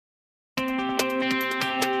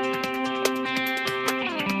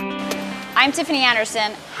I'm Tiffany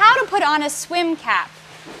Anderson. How to put on a swim cap.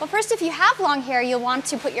 Well, first, if you have long hair, you'll want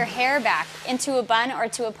to put your hair back into a bun or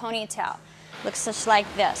to a ponytail. Looks just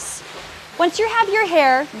like this. Once you have your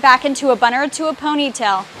hair back into a bun or to a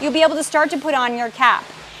ponytail, you'll be able to start to put on your cap.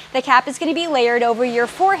 The cap is going to be layered over your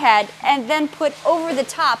forehead and then put over the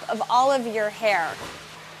top of all of your hair.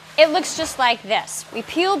 It looks just like this. We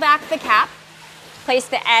peel back the cap, place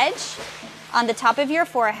the edge on the top of your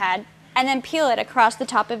forehead, and then peel it across the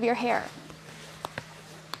top of your hair.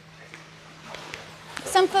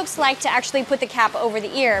 Some folks like to actually put the cap over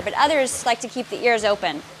the ear, but others like to keep the ears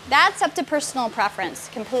open. That's up to personal preference,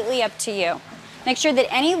 completely up to you. Make sure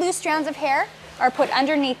that any loose strands of hair are put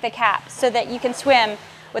underneath the cap so that you can swim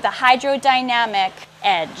with a hydrodynamic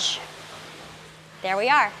edge. There we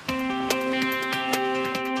are.